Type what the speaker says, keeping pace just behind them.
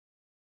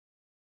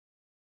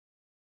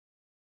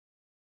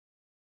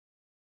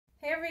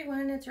Hey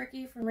everyone, it's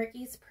Ricky from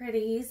Ricky's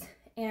Pretties,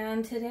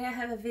 and today I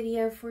have a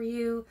video for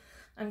you.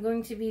 I'm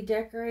going to be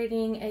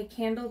decorating a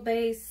candle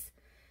base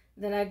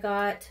that I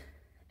got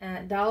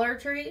at Dollar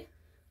Tree,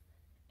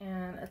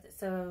 and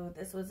so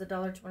this was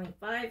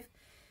 $1.25,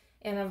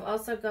 and I've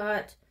also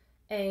got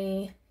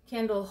a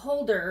candle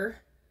holder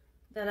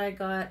that I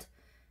got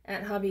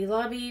at Hobby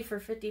Lobby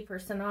for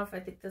 50% off. I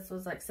think this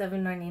was like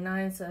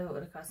 $7.99, so it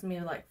would have cost me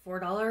like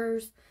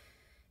 $4.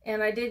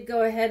 And I did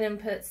go ahead and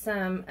put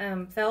some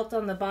felt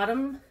on the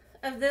bottom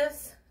of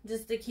this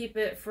just to keep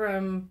it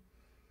from,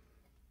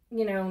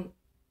 you know,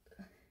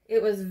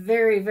 it was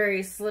very,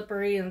 very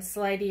slippery and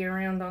slidey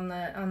around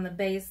on the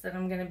base that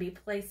I'm going to be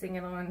placing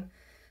it on.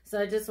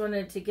 So I just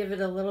wanted to give it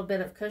a little bit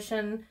of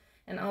cushion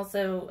and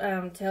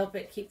also to help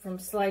it keep from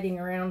sliding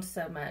around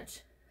so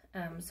much.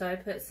 So I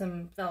put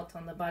some felt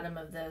on the bottom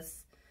of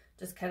this,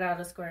 just cut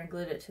out a square and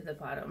glued it to the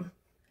bottom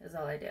is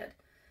all I did.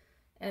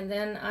 And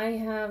then I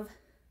have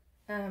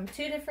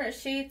two different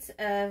sheets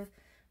of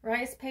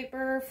rice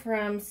paper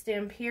from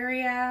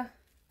Stamperia,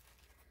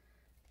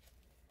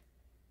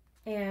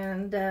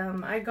 and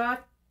I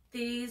got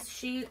these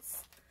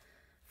sheets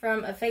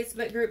from a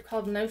Facebook group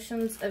called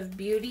Notions of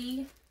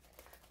Beauty.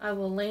 I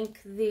will link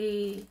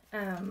the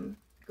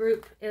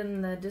group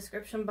in the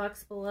description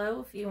box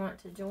below if you want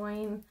to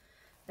join.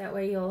 That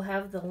way you'll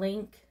have the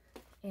link.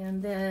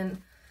 And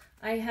then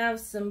I have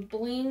some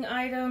bling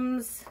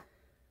items.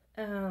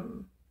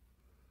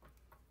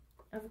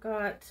 I've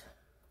got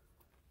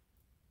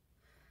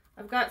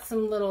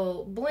some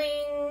little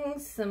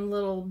blings, some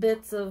little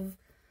bits of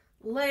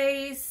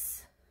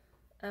lace,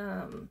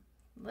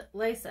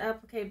 lace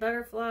applique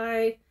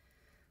butterfly,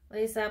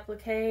 lace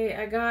applique.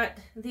 I got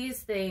these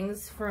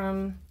things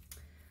from,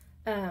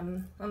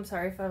 I'm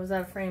sorry if I was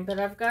out of frame, but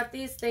I've got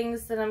these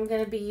things that I'm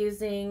going to be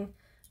using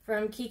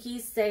from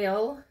Kiki's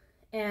sale,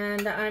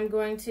 and I'm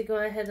going to go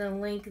ahead and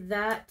link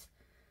that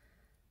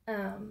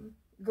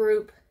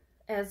group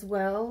as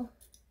well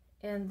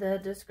in the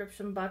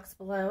description box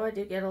below. I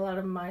do get a lot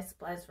of my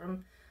supplies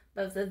from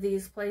both of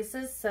these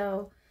places,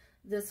 so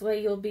this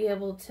way you'll be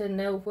able to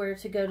know where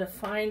to go to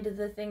find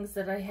the things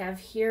that I have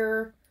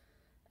here.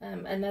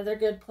 Another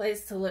good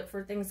place to look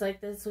for things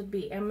like this would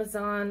be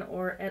Amazon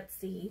or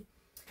Etsy,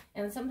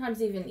 and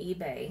sometimes even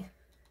eBay.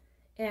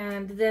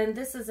 And then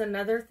this is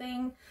another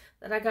thing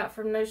that I got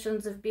from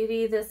Notions of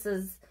Beauty. This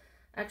is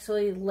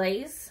actually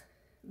lace,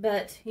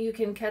 but you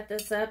can cut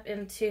this up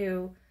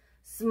into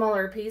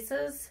smaller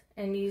pieces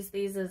and use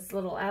these as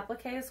little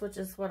appliques, which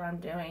is what I'm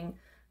doing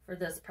for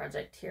this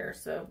project here.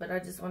 So, but I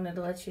just wanted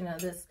to let you know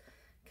this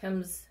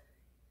comes,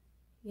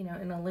 you know,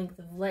 in a length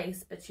of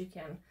lace, but you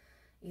can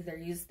either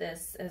use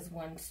this as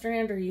one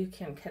strand or you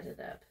can cut it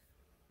up.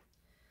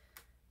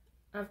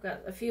 I've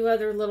got a few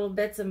other little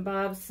bits and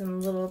bobs,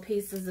 some little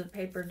pieces of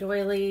paper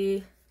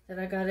doily that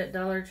I got at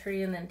Dollar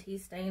Tree and then tea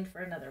stained for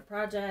another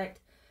project.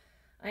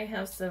 I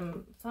have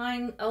some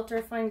fine,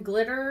 ultra fine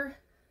glitter.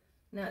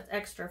 No, it's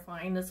extra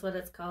fine is what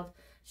it's called.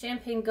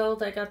 Champagne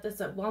gold. I got this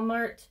at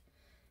Walmart.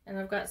 And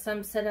I've got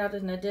some set out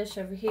in a dish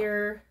over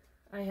here.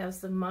 I have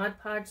some Mod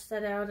Podge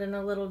set out in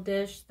a little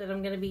dish that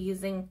I'm going to be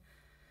using.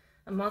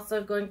 I'm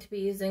also going to be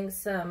using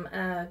some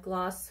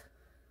gloss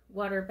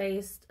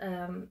water-based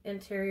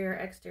interior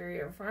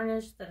exterior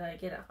varnish that I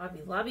get at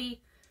Hobby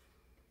Lobby.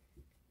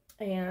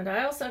 And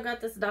I also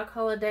got this Doc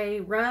Holiday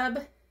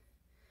rub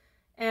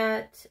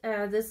at,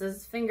 this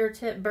is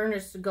Fingertip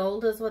Burnished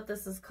Gold is what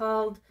this is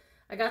called.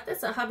 I got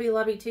this at Hobby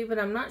Lobby too, but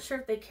I'm not sure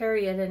if they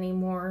carry it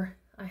anymore.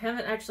 I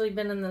haven't actually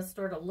been in the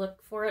store to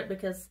look for it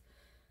because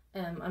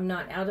I'm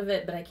not out of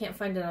it, but I can't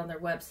find it on their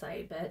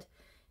website. But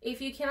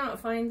if you cannot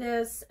find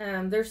this,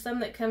 there's some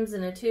that comes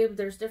in a tube.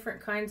 There's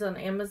different kinds on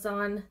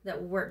Amazon that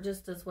will work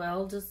just as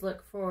well. Just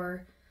look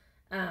for,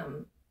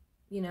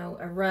 you know,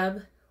 a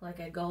rub, like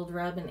a gold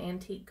rub, an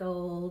antique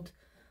gold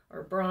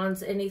or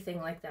bronze,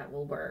 anything like that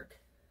will work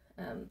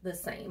the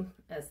same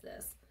as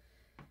this.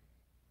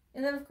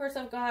 And then, of course,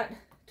 I've got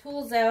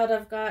tools out.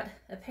 I've got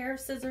a pair of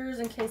scissors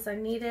in case I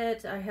need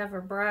it. I have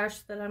a brush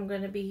that I'm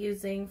going to be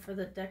using for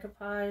the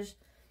decoupage.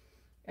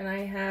 And I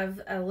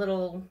have a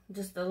little,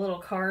 just a little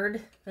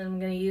card that I'm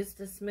going to use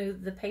to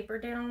smooth the paper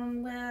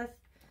down with.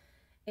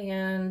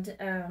 And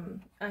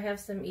I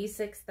have some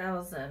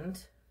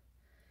E6000.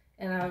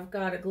 And I've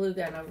got a glue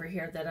gun over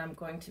here that I'm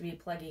going to be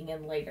plugging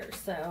in later.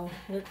 So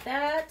with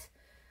that,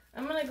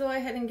 I'm going to go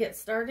ahead and get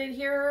started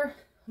here.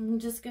 I'm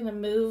just going to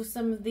move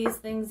some of these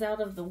things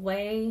out of the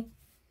way.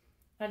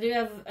 I do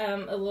have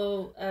a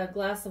little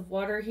glass of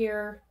water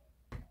here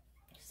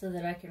so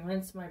that I can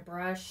rinse my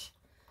brush.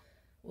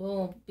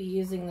 We'll be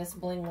using this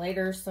bling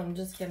later, so I'm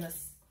just going to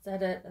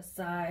set it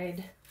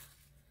aside.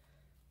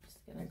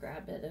 Just going to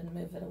grab it and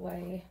move it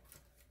away.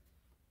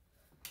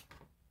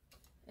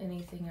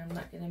 Anything I'm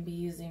not going to be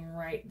using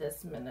right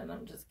this minute,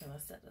 I'm just going to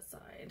set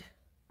aside.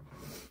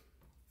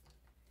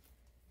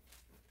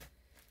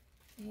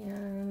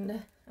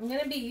 And I'm going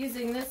to be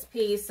using this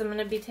piece. I'm going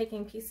to be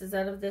taking pieces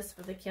out of this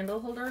for the candle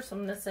holder. So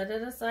I'm going to set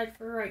it aside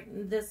for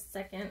right this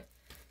second.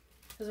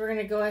 Because we're going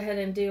to go ahead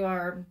and do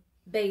our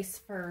base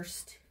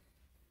first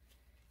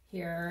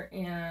here,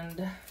 and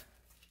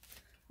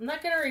I'm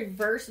not going to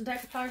reverse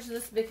decoupage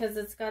this because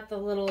it's got the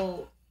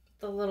little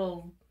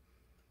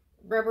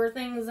rubber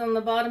things on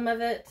the bottom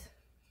of it,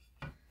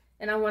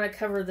 and I want to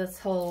cover this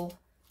whole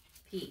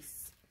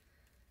piece.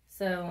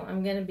 So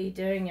I'm going to be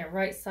doing it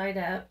right side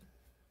up,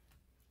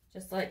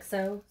 just like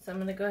so. So I'm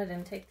going to go ahead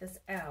and take this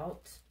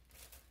out.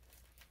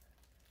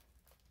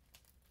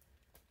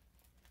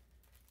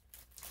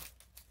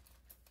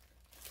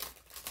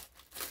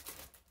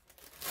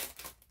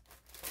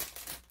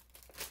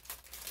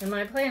 And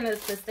my plan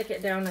is to stick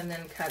it down and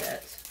then cut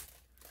it.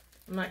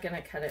 I'm not going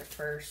to cut it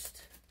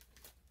first.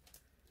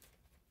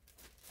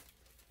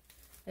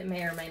 It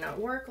may or may not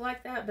work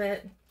like that,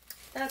 but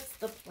that's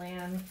the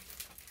plan.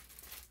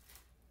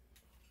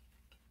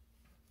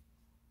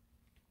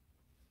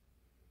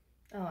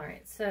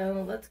 Alright,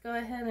 so let's go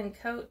ahead and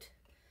coat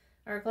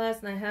our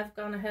glass. And I have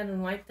gone ahead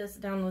and wiped this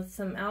down with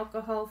some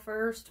alcohol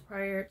first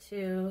prior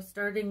to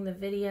starting the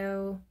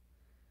video.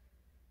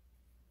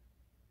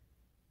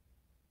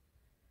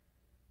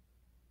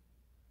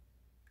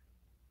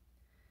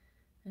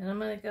 And I'm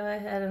going to go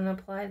ahead and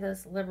apply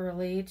this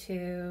liberally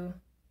to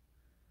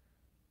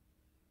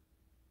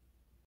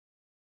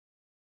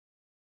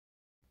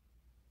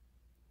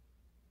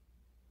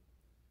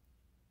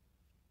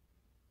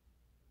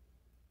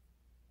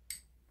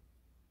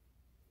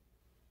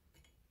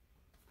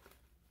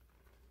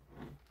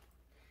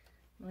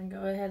I'm going to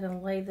go ahead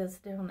and lay this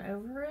down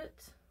over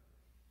it.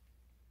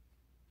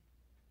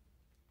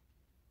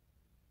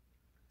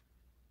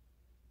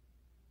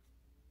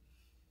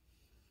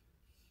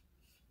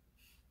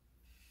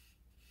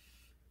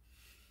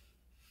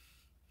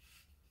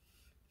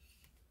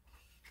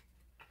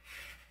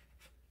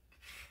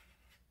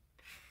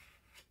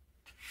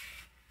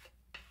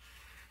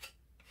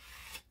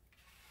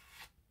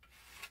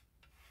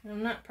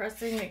 I'm not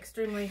pressing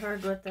extremely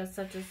hard with this,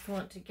 I just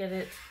want to get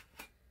it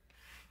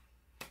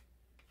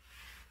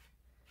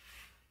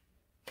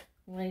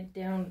laid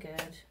down good.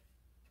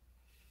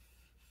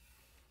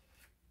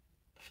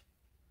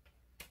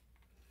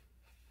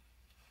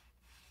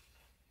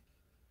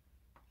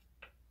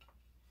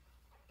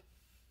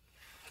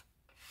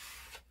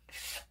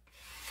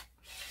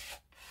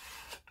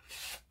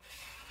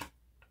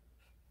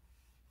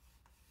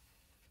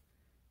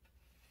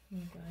 I'm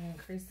going to go ahead and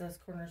crease those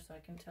corners so I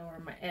can tell where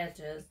my edge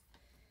is.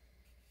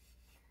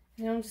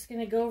 Now I'm just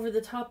going to go over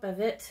the top of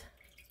it.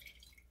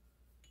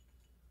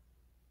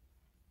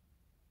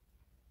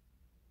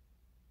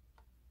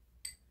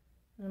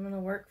 I'm going to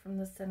work from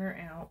the center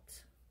out.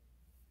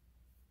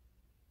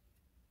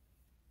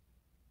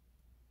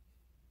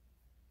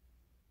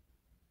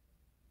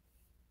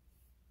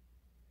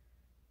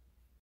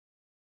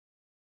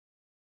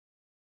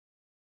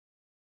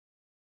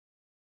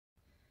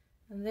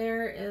 And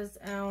there is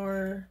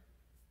our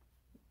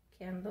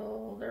candle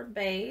holder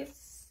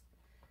base.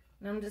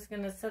 And I'm just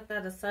going to set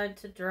that aside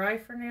to dry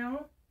for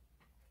now.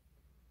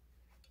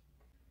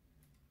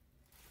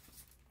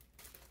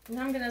 And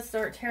I'm going to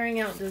start tearing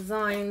out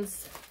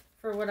designs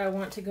for what I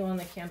want to go on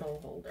the candle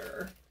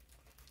holder.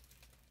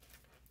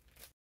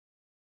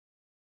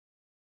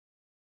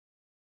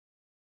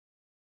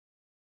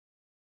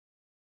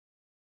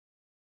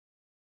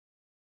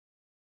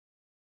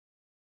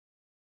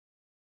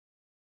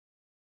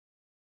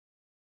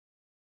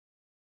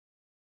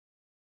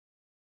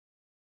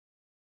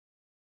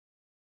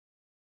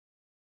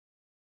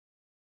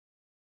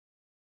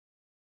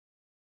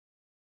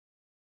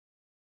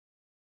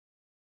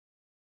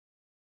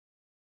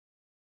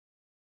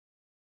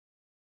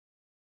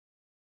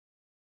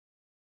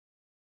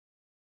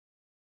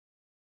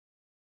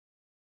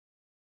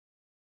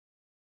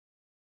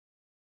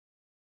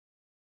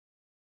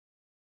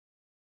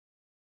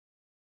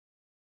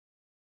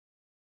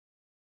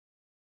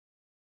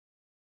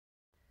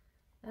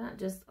 That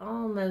just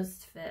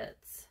almost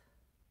fits.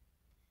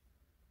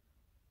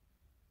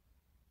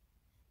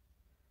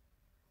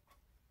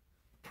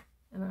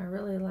 And I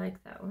really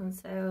like that one.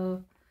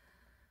 So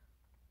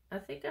I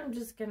think I'm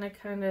just going to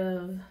kind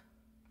of,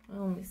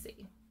 well, let me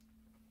see.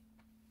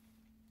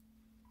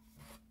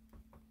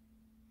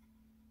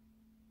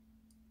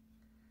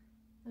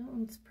 That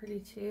one's pretty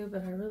too,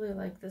 but I really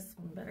like this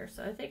one better.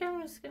 So I think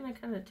I'm just going to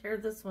kind of tear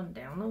this one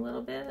down a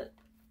little bit.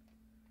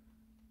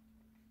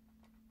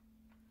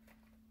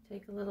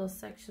 Take a little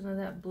section of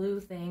that blue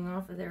thing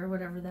off of there,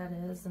 whatever that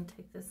is, and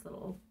take this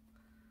little,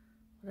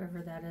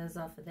 whatever that is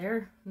off of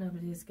there.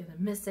 Nobody's gonna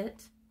miss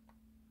it.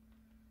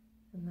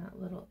 And that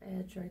little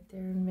edge right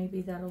there, and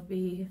maybe that'll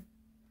be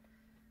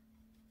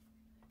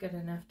good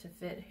enough to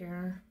fit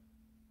here.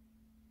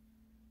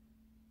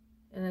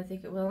 And I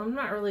think it will. I'm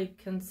not really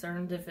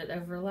concerned if it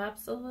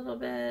overlaps a little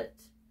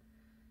bit.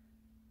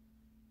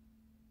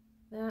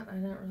 That I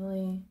don't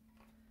really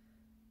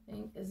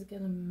think is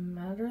gonna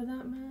matter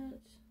that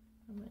much.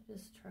 I might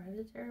just try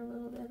to tear a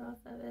little bit off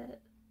of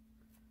it.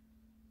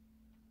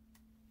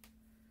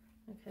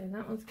 Okay,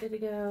 that one's good to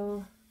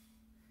go.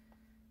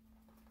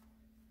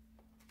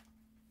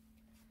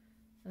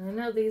 And I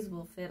know these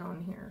will fit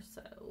on here,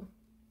 so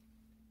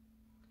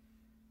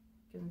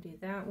I'm gonna do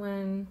that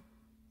one.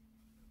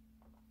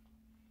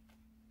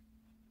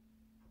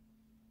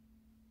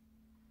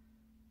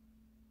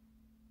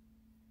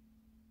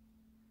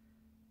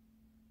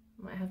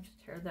 have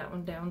to tear that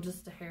one down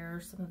just a hair,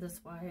 some of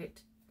this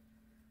white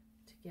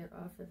to get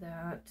off of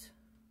that.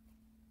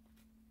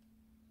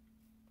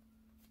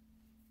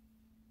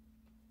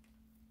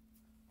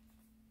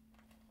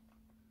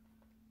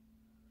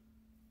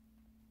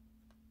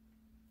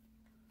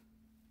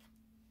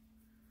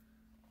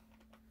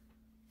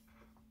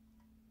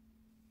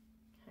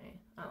 Okay,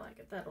 I like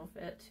it. That'll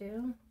fit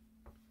too.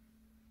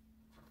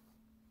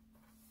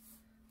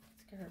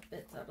 Let's get our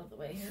bits out of the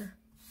way here.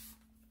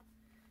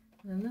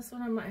 And then this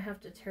one I might have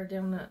to tear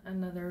down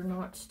another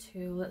notch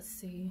too. Let's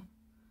see.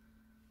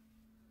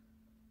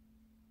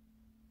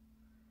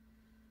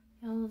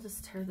 Yeah, I'll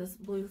just tear this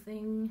blue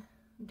thing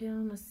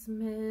down a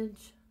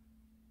smidge.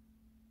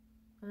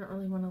 I don't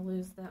really want to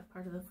lose that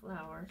part of the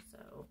flower, so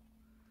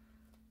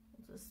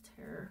I'll just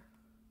tear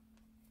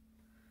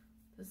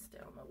this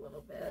down a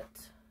little bit.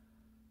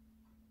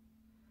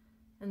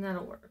 And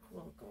that'll work.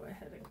 We'll go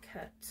ahead and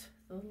cut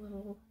the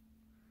little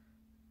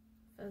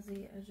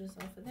fuzzy edges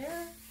off of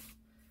there.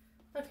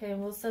 Okay,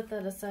 we'll set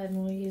that aside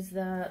and we'll use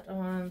that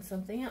on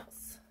something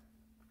else.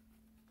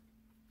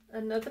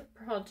 Another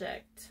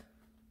project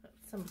at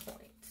some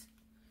point.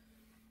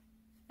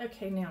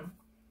 Okay, now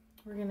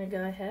we're going to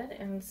go ahead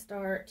and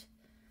start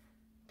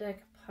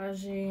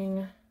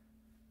decoupaging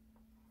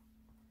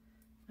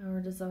our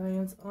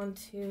designs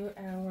onto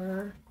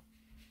our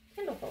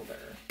candle holder.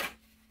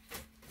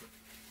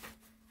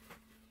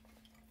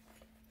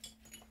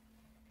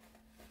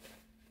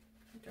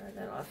 Dry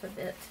that off a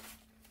bit.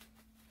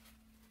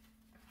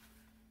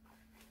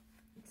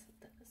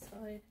 Set that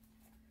aside.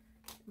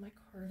 Get my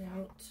card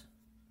out.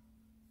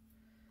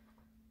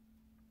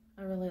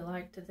 I really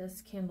liked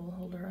this candle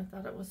holder. I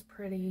thought it was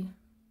pretty.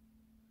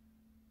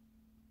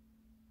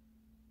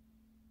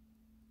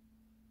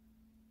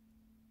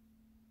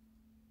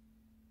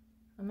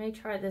 I may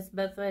try this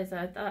both ways.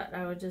 I thought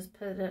I would just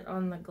put it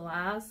on the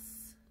glass.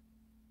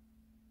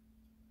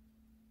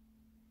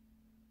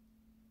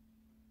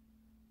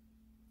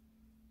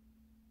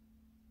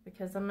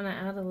 Because I'm going to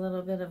add a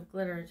little bit of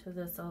glitter to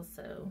this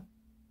also.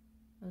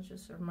 That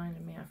just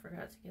reminded me I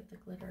forgot to get the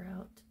glitter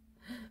out.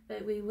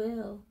 But we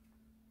will.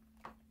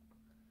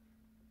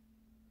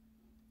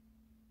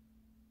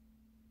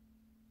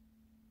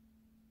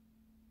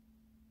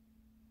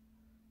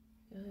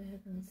 Go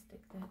ahead and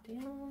stick that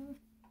down.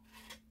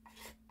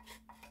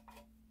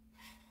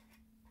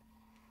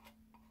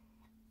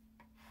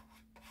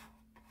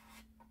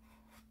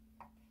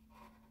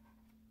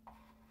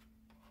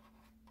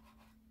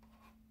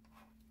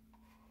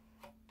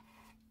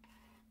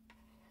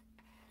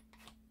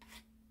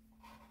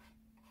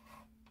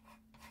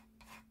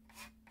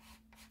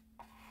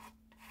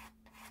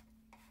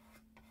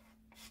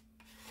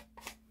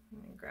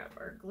 Grab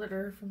our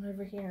glitter from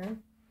over here.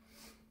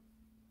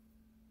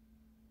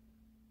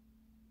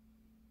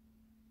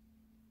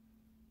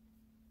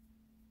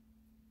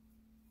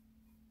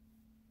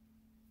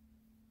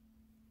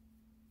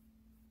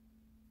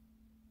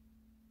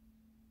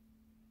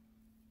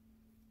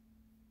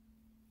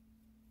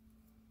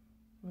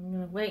 I'm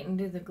going to wait and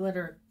do the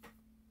glitter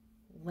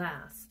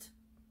last.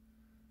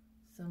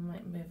 So I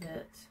might move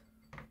it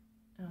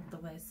out the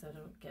way so I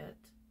don't get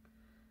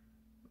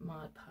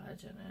Mod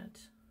Podge in it.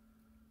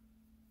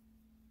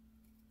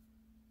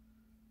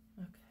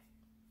 Okay,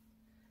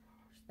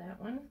 there's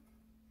that one.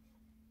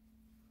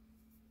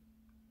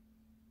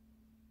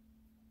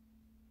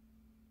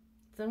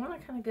 So I want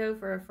to kind of go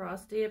for a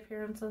frosty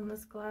appearance on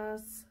this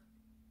glass.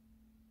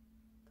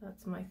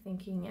 That's my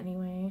thinking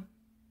anyway.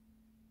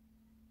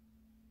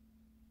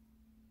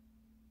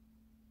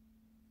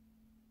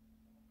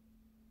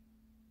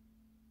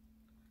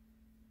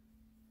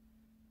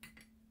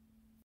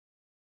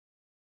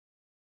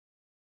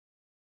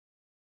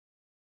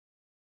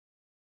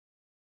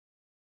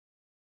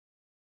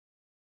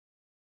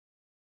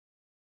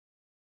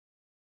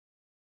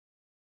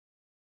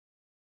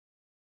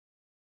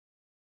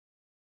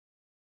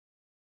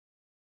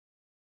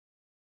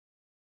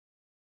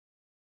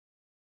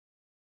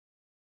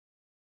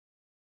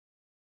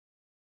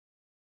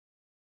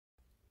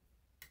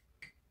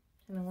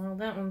 And while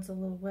that one's a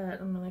little wet,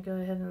 I'm going to go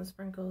ahead and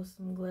sprinkle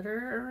some glitter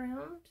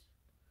around.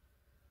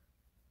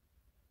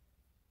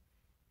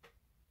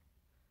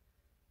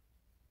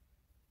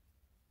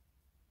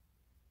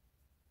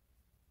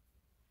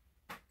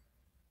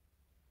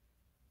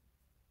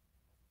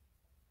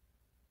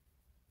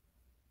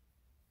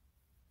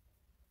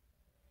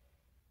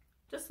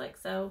 Just like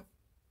so.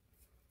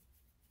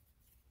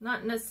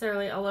 Not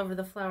necessarily all over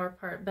the flower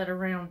part, but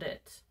around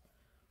it.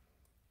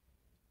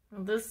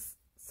 Well, this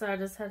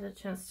side has had a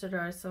chance to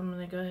dry, so I'm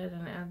going to go ahead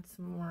and add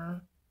some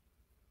more.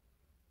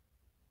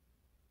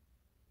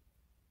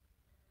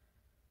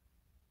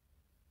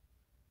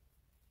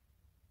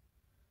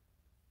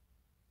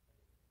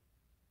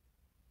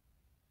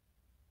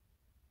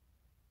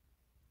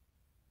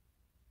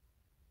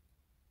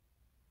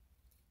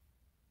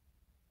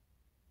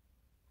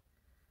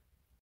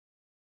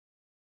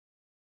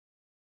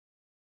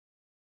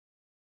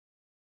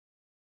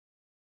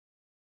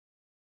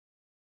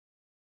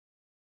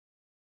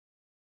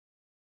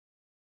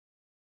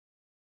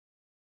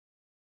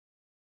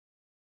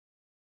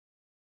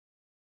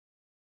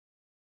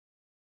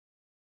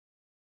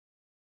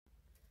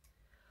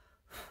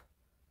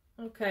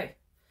 Okay.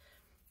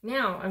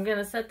 Now I'm going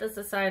to set this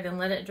aside and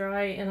let it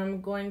dry, and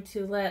I'm going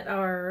to let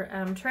our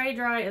tray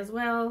dry as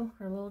well,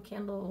 our little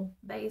candle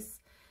base.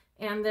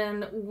 And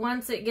then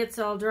once it gets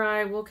all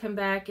dry, we'll come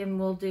back and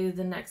we'll do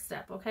the next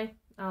step, okay?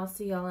 I'll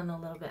see y'all in a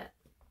little bit.